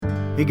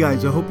Hey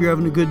guys, I hope you're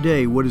having a good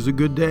day. What is a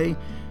good day?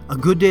 A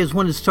good day is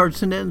when it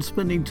starts and ends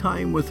spending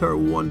time with our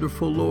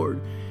wonderful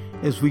Lord.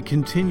 As we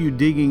continue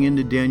digging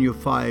into Daniel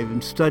 5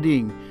 and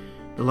studying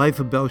the life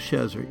of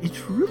Belshazzar,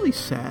 it's really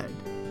sad.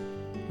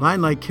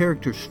 Lion-like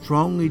character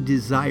strongly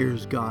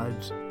desires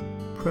God's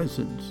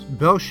presence.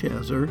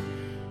 Belshazzar,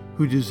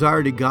 who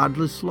desired a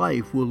godless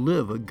life, will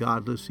live a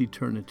godless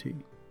eternity.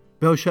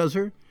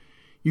 Belshazzar,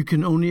 you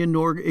can only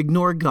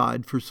ignore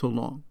God for so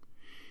long.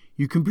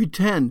 You can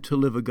pretend to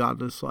live a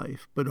godless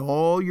life, but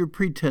all your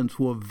pretense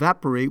will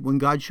evaporate when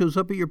God shows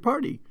up at your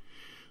party.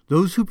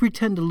 Those who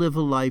pretend to live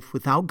a life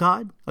without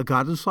God, a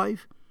godless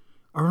life,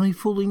 are only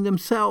fooling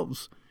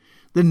themselves.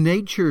 The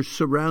nature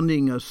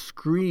surrounding us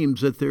screams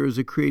that there is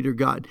a creator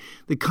God.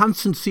 The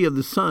constancy of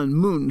the sun,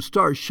 moon, and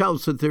stars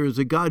shouts that there is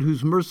a God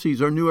whose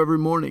mercies are new every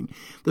morning.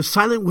 The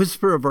silent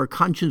whisper of our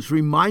conscience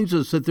reminds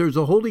us that there is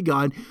a holy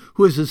God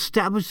who has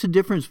established the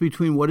difference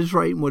between what is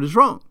right and what is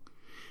wrong.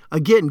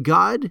 Again,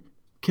 God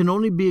can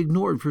only be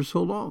ignored for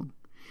so long.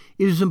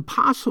 It is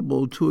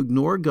impossible to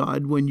ignore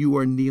God when you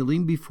are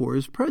kneeling before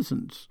his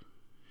presence.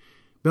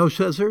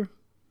 Belshazzar,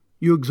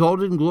 you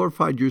exalted and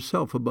glorified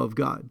yourself above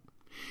God.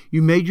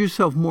 You made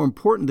yourself more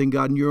important than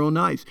God in your own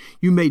eyes.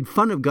 You made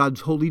fun of God's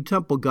holy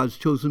temple, God's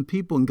chosen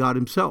people, and God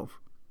himself.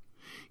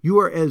 You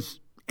are as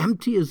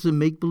empty as the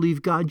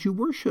make-believe God you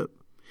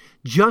worship,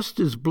 just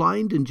as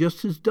blind and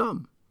just as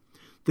dumb.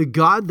 The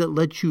God that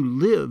lets you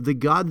live, the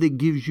God that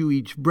gives you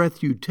each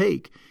breath you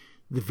take,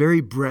 the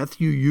very breath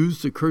you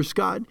use to curse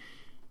God,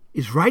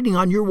 is writing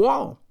on your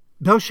wall.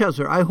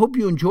 Belshazzar, I hope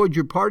you enjoyed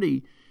your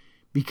party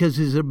because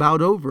it is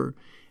about over,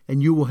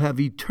 and you will have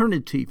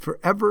eternity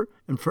forever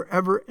and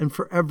forever and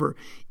forever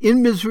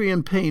in misery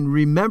and pain,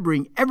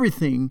 remembering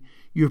everything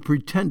you have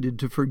pretended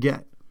to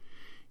forget.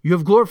 You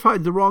have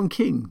glorified the wrong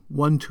king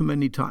one too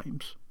many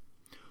times.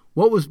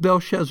 What was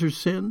Belshazzar's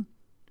sin?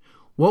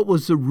 What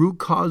was the root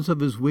cause of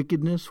his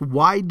wickedness?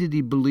 Why did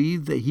he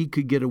believe that he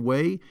could get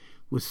away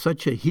with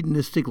such a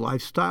hedonistic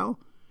lifestyle?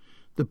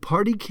 The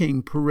party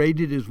king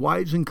paraded his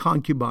wives and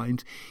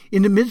concubines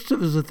in the midst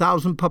of his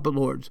 1,000 puppet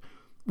lords.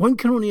 One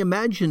can only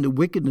imagine the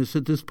wickedness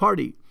at this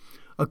party.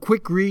 A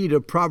quick read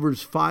of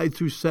Proverbs 5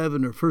 through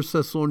 7 or 1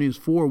 Thessalonians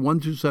 4, 1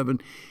 through 7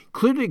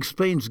 clearly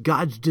explains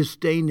God's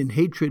disdain and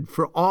hatred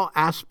for all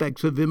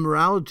aspects of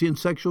immorality and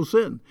sexual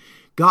sin.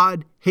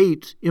 God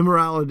hates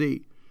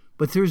immorality,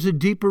 but there's a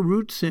deeper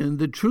root sin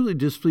that truly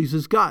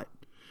displeases God.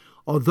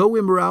 Although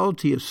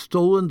immorality has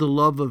stolen the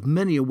love of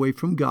many away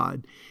from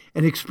God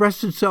and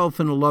expressed itself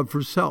in a love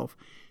for self,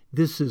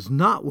 this is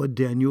not what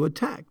Daniel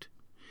attacked.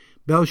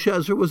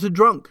 Belshazzar was a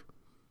drunk.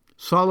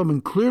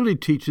 Solomon clearly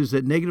teaches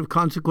that negative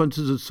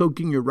consequences of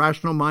soaking your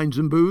rational minds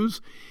in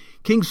booze.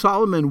 King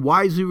Solomon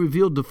wisely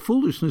revealed the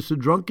foolishness of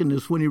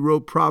drunkenness when he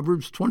wrote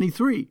Proverbs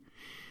 23.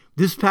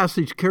 This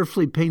passage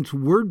carefully paints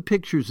word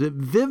pictures that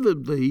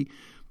vividly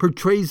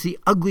portrays the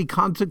ugly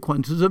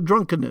consequences of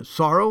drunkenness: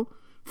 sorrow,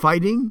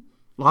 fighting,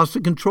 loss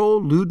of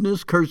control,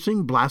 lewdness,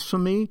 cursing,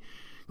 blasphemy,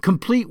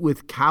 complete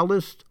with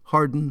calloused,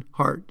 hardened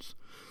hearts.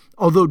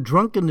 Although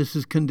drunkenness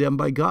is condemned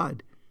by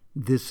God,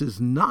 this is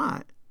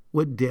not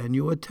what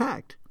Daniel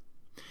attacked.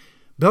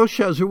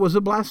 Belshazzar was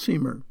a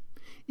blasphemer.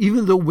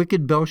 Even though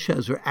wicked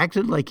Belshazzar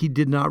acted like he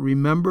did not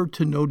remember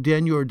to know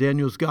Daniel or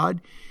Daniel's God,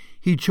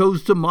 he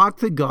chose to mock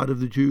the God of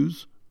the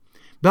Jews.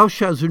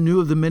 Belshazzar knew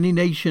of the many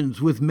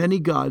nations with many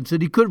gods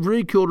that he could have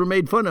ridiculed or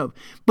made fun of,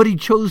 but he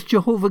chose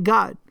Jehovah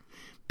God.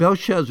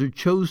 Belshazzar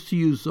chose to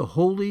use the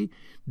holy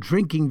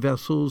drinking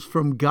vessels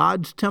from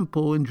God's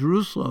temple in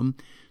Jerusalem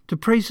to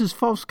praise his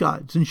false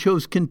gods and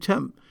shows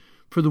contempt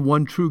for the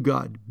one true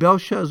God.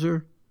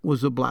 Belshazzar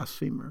was a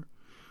blasphemer.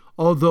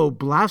 Although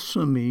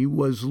blasphemy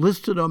was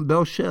listed on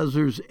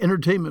Belshazzar's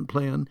entertainment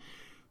plan,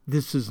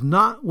 this is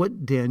not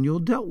what Daniel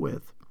dealt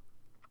with.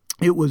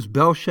 It was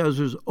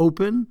Belshazzar's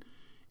open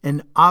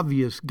and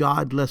obvious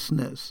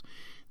godlessness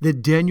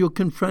that Daniel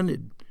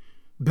confronted.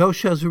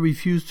 Belshazzar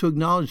refused to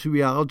acknowledge the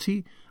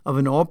reality of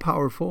an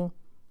all-powerful,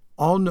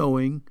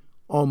 all-knowing,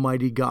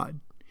 almighty God.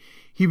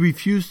 He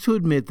refused to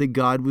admit that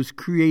God was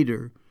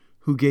creator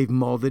who gave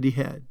him all that he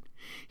had.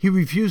 He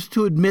refused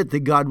to admit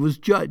that God was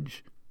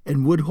judge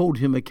and would hold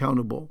him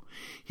accountable.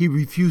 He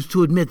refused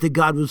to admit that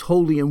God was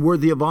holy and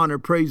worthy of honor,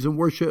 praise, and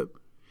worship.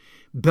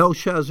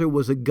 Belshazzar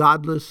was a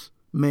godless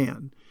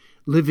man,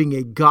 living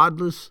a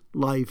godless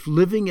life,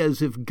 living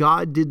as if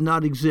God did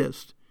not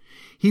exist.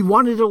 He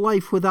wanted a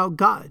life without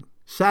God.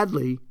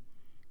 Sadly,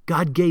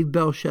 God gave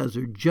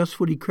Belshazzar just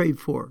what he craved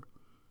for,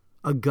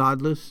 a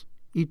godless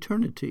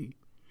eternity.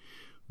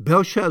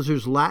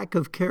 Belshazzar's lack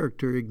of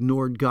character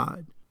ignored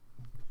God.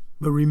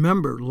 But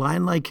remember,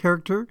 lion-like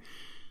character,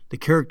 the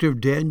character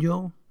of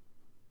Daniel,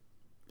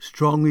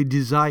 strongly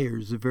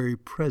desires the very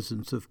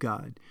presence of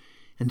God.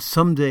 And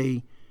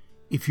someday,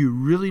 if you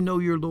really know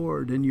your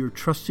Lord and you're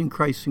trusting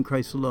Christ and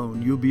Christ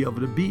alone, you'll be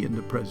able to be in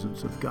the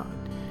presence of God.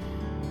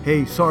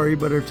 Hey, sorry,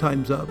 but our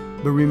time's up.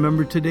 But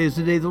remember, today is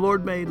the day the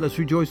Lord made. Let's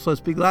rejoice, let's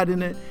be glad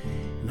in it.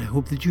 And I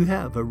hope that you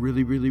have a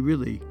really, really,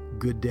 really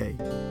good day.